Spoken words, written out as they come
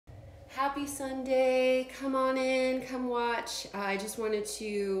Happy Sunday. Come on in, come watch. I just wanted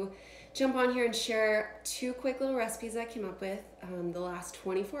to jump on here and share two quick little recipes I came up with the last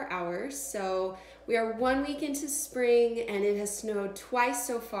 24 hours. So we are 1 week into spring and it has snowed twice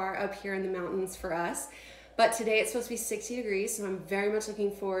so far up here in the mountains for us. But today it's supposed to be 60 degrees, so I'm very much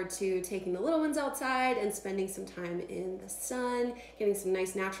looking forward to taking the little ones outside and spending some time in the sun, getting some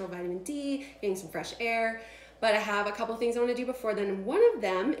nice natural vitamin D, getting some fresh air. But I have a couple things I want to do before then, and one of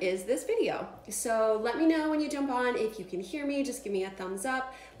them is this video. So let me know when you jump on if you can hear me. Just give me a thumbs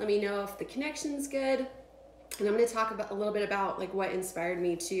up. Let me know if the connection's good. And I'm going to talk about a little bit about like what inspired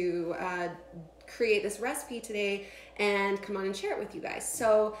me to create this recipe today and come on and share it with you guys.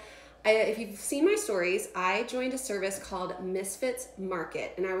 So if you've seen my stories, I joined a service called Misfits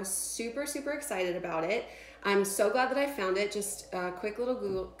Market, and I was super excited about it. I'm so glad that I found it, just a quick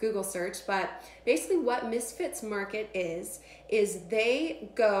little Google search, but basically what Misfits Market is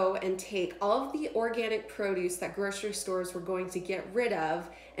they go and take all of the organic produce that grocery stores were going to get rid of,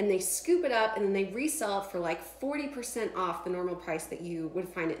 and they scoop it up and then they resell it for like 40% off the normal price that you would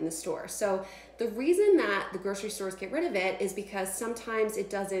find it in the store. So the reason that the grocery stores get rid of it is because sometimes it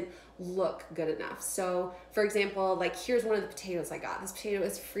doesn't look good enough. So for example, like here's one of the potatoes I got. This potato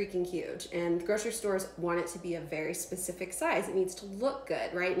is freaking huge, and grocery stores want it to be a very specific size. It needs to look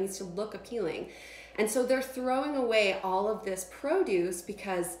good, right? It needs to look appealing. And so they're throwing away all of this produce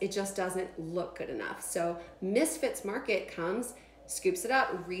because it just doesn't look good enough. So Misfits Market comes, scoops it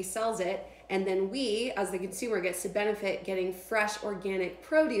up, resells it, and then we, as the consumer, gets to benefit getting fresh organic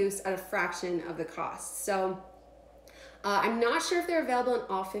produce at a fraction of the cost. So I'm not sure if they're available in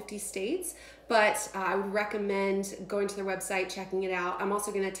all 50 states, but I would recommend going to their website, checking it out. I'm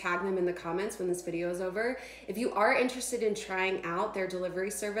also going to tag them in the comments when this video is over. If you are interested in trying out their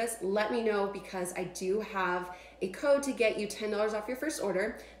delivery service, let me know, because I do have a code to get you $10 off your first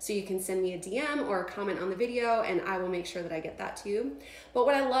order. So you can send me a DM or a comment on the video and I will make sure that I get that to you. But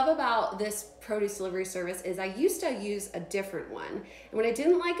what I love about this produce delivery service is I used to use a different one. And what I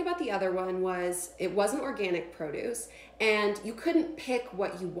didn't like about the other one was it wasn't organic produce and you couldn't pick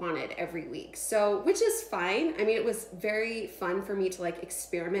what you wanted every week. So, which is fine. I mean, it was very fun for me to like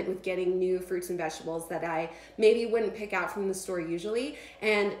experiment with getting new fruits and vegetables that I maybe wouldn't pick out from the store usually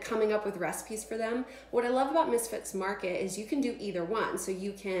and coming up with recipes for them. What I love about Misfits Market is you can do either one. So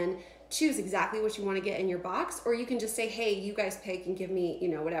you can choose exactly what you want to get in your box, or you can just say, hey, you guys pick and give me, you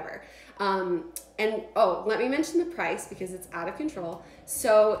know, whatever. And oh, let me mention the price because it's out of control.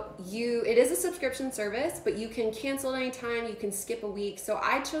 So it is a subscription service, but you can cancel at any time, you can skip a week. So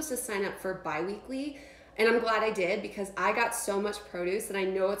I chose to sign up for bi-weekly, and I'm glad I did because I got so much produce that I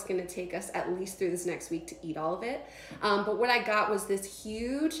know it's gonna take us at least through this next week to eat all of it. But what I got was this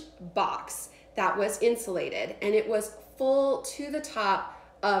huge box that was insulated, and it was full to the top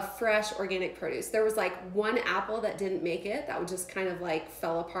of fresh organic produce. There was like one apple that didn't make it, that would just kind of like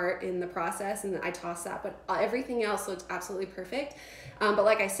fell apart in the process, and I tossed that, but everything else looked absolutely perfect. But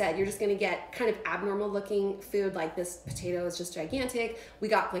like I said, you're just gonna get kind of abnormal looking food. Like this potato is just gigantic. We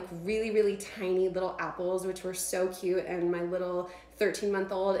got like really tiny little apples, which were so cute, and my little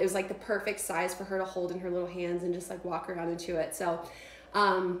 13-month-old, it was like the perfect size for her to hold in her little hands and just like walk around and chew it. So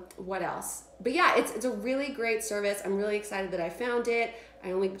what else? But yeah, it's a really great service. I'm really excited that I found it.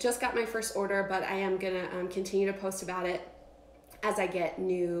 I only just got my first order, but I am gonna continue to post about it as I get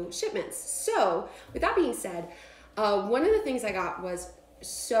new shipments. So with that being said, one of the things I got was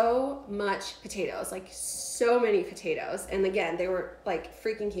so much potatoes, like so many potatoes. And again, they were like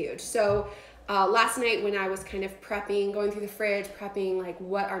freaking huge. So last night when I was kind of prepping, going through the fridge, prepping like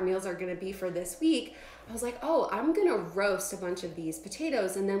what our meals are gonna be for this week, I was like, oh, I'm gonna roast a bunch of these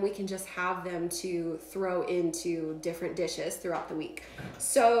potatoes and then we can just have them to throw into different dishes throughout the week.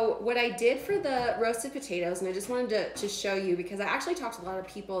 So what I did for the roasted potatoes, and I just wanted to show you because I actually talked to a lot of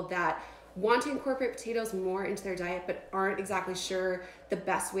people that want to incorporate potatoes more into their diet but aren't exactly sure the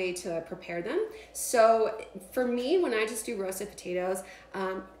best way to prepare them. So for me, when I just do roasted potatoes,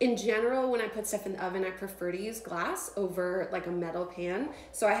 in general, when I put stuff in the oven, I prefer to use glass over like a metal pan.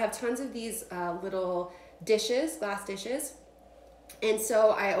 So I have tons of these little dishes, glass dishes. And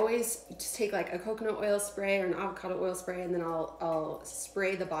so I always just take like a coconut oil spray or an avocado oil spray, and then I'll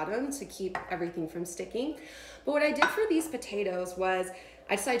spray the bottom to keep everything from sticking. But what I did for these potatoes was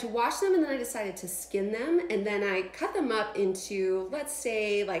I decided to wash them, and then I decided to skin them, and then I cut them up into, let's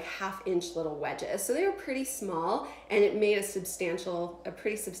say, like 1/2 inch little wedges. So they were pretty small, and it made a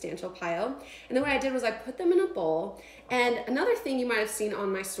pretty substantial pile. And then what I did was I put them in a bowl. And another thing you might have seen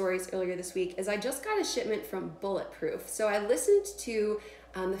on my stories earlier this week is I just got a shipment from Bulletproof. So I listened to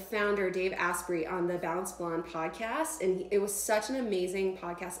the founder, Dave Asprey, on the Balanced Blonde podcast. And it was such an amazing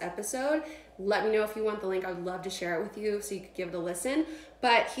podcast episode. Let me know if you want the link. I would love to share it with you so you could give it a listen.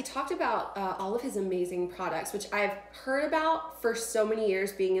 But he talked about all of his amazing products, which I've heard about for so many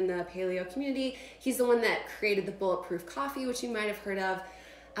years being in the paleo community. He's the one that created the Bulletproof coffee, which you might have heard of.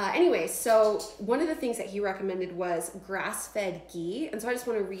 Anyway, so one of the things that he recommended was grass-fed ghee. And so I just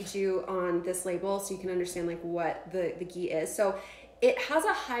want to read you on this label so you can understand like what the ghee is. So it has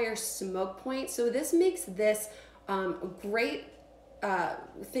a higher smoke point. So this makes this a great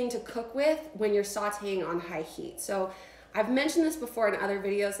thing to cook with when you're sauteing on high heat. So I've mentioned this before in other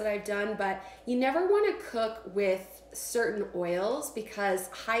videos that I've done, but you never want to cook with certain oils because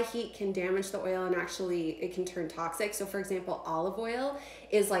high heat can damage the oil and actually it can turn toxic. So for example, olive oil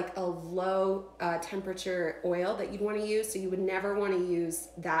is like a low temperature oil that you'd want to use. So you would never want to use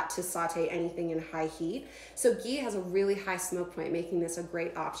that to saute anything in high heat. So ghee has a really high smoke point, making this a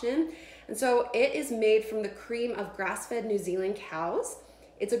great option. And so it is made from the cream of grass-fed New Zealand cows.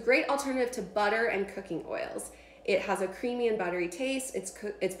 It's a great alternative to butter and cooking oils. It has a creamy and buttery taste.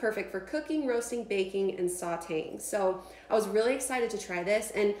 It's perfect for cooking, roasting, baking, and sauteing. So I was really excited to try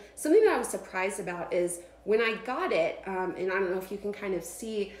this. And something that I was surprised about is when I got it, and I don't know if you can kind of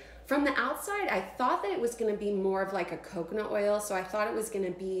see, from the outside, I thought that it was gonna be more of like a coconut oil. So I thought it was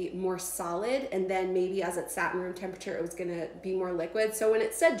gonna be more solid. And then maybe as it sat in room temperature, it was gonna be more liquid. So when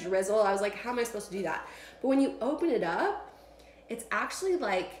it said drizzle, I was like, how am I supposed to do that? But when you open it up, it's actually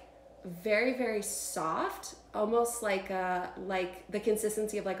like very, very soft, almost like the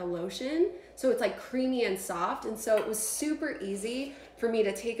consistency of like a lotion. So it's like creamy and soft. And so it was super easy for me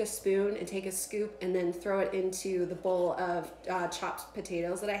to take a spoon and take a scoop and then throw it into the bowl of chopped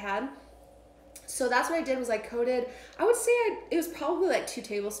potatoes that I had. So that's what I did was I coated, I would say it was probably like 2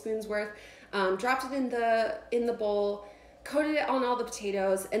 tablespoons worth, dropped it in the bowl, coated it on all the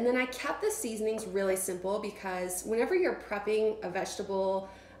potatoes. And then I kept the seasonings really simple because whenever you're prepping a vegetable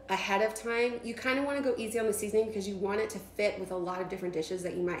ahead of time, you kind of want to go easy on the seasoning because you want it to fit with a lot of different dishes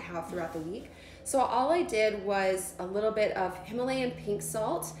that you might have throughout the week. So all I did was a little bit of Himalayan pink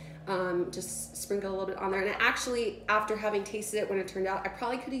salt, just sprinkle a little bit on there. And actually, after having tasted it when it turned out, I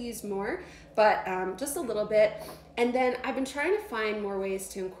probably could have used more, but just a little bit. And then I've been trying to find more ways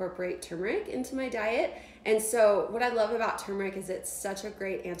to incorporate turmeric into my diet. And so what I love about turmeric is it's such a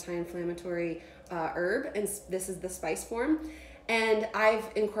great anti-inflammatory herb, and this is the spice form. And I've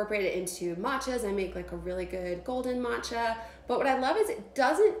incorporated it into matchas. I make like a really good golden matcha. But what I love is it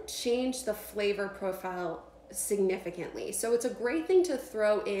doesn't change the flavor profile significantly. So it's a great thing to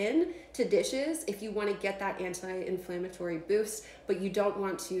throw in to dishes if you want to get that anti-inflammatory boost, but you don't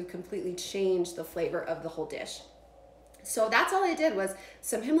want to completely change the flavor of the whole dish. So that's all I did was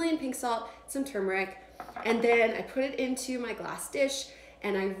some Himalayan pink salt, some turmeric, and then I put it into my glass dish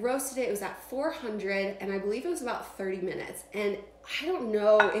and I roasted it. It was at 400 and I believe it was about 30 minutes. And I don't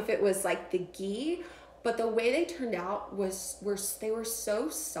know if it was like the ghee, but the way they turned out was they were so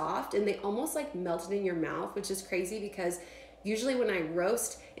soft and they almost like melted in your mouth, which is crazy because usually when I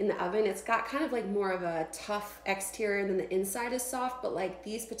roast in the oven, it's got kind of like more of a tough exterior and then the inside is soft, but like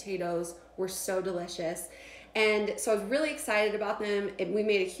these potatoes were so delicious. And so I was really excited about them. We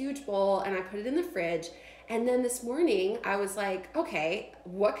made a huge bowl and I put it in the fridge. And then this morning I was like, okay,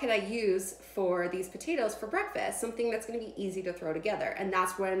 what could I use for these potatoes for breakfast? Something that's gonna be easy to throw together. And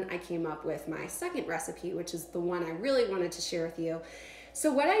that's when I came up with my second recipe, which is the one I really wanted to share with you.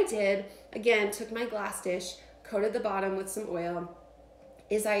 So what I did, again, took my glass dish, coated the bottom with some oil,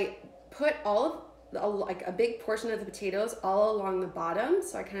 is I put like a big portion of the potatoes all along the bottom.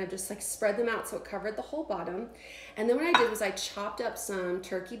 So I kind of just like spread them out so it covered the whole bottom. And then what I did was I chopped up some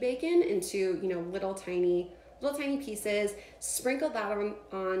turkey bacon into, little tiny pieces, sprinkled that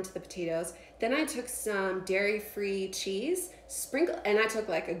onto the potatoes. Then I took some dairy-free cheese, and I took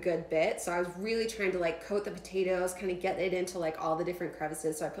like a good bit. So I was really trying to like coat the potatoes, kind of get it into like all the different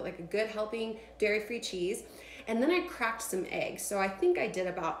crevices. So I put like a good helping dairy-free cheese. And then I cracked some eggs. So I think I did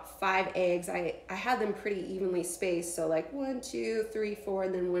about 5 eggs. I had them pretty evenly spaced. So like 1, 2, 3, 4,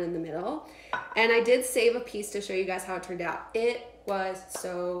 and then one in the middle. And I did save a piece to show you guys how it turned out. It was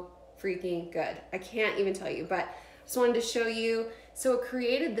so freaking good. I can't even tell you, but just wanted to show you. So it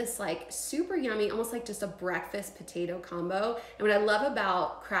created this like super yummy, almost like just a breakfast potato combo. And what I love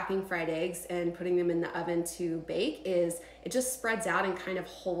about cracking fried eggs and putting them in the oven to bake is it just spreads out and kind of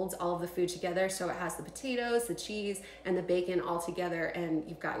holds all of the food together. So it has the potatoes, the cheese, and the bacon all together, and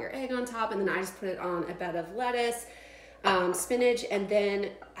you've got your egg on top. And then I just put it on a bed of lettuce, spinach, and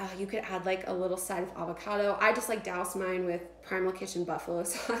then you could add like a little side of avocado. I just like doused mine with Primal Kitchen buffalo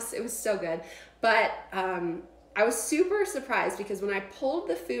sauce. It was so good. But I was super surprised because when I pulled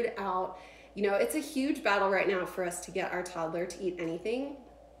the food out, you know, it's a huge battle right now for us to get our toddler to eat anything.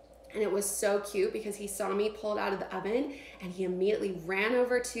 And it was so cute because he saw me pull it out of the oven and he immediately ran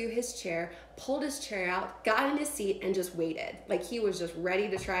over to his chair, pulled his chair out, got in his seat, and just waited. Like he was just ready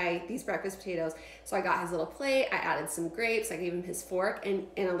to try these breakfast potatoes. So I got his little plate, I added some grapes, I gave him his fork and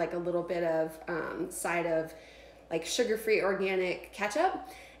like a little bit of side of like sugar-free organic ketchup.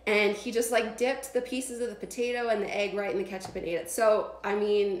 And he just like dipped the pieces of the potato and the egg right in the ketchup and ate it. So, I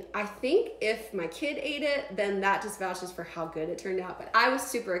mean, I think if my kid ate it, then that just vouches for how good it turned out. But I was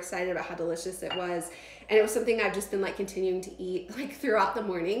super excited about how delicious it was. And it was something I've just been like continuing to eat like throughout the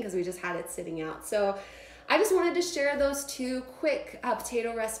morning because we just had it sitting out. So I just wanted to share those two quick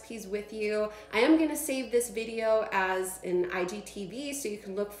potato recipes with you. I am gonna save this video as an IGTV so you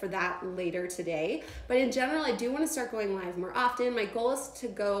can look for that later today. But in general, I do wanna start going live more often. My goal is to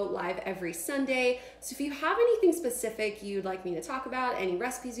go live every Sunday. So if you have anything specific you'd like me to talk about, any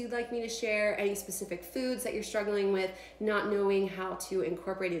recipes you'd like me to share, any specific foods that you're struggling with, not knowing how to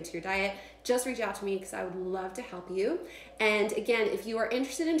incorporate into your diet, just reach out to me because I would love to help you. And again, if you are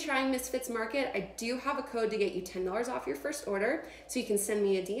interested in trying Misfits Market, I do have a code to get you $10 off your first order. So you can send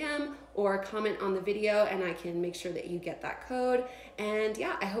me a DM or comment on the video and I can make sure that you get that code. And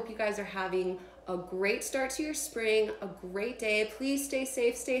yeah, I hope you guys are having a great start to your spring, a great day. Please stay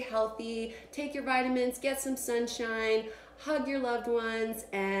safe, stay healthy, take your vitamins, get some sunshine, hug your loved ones,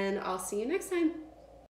 and I'll see you next time.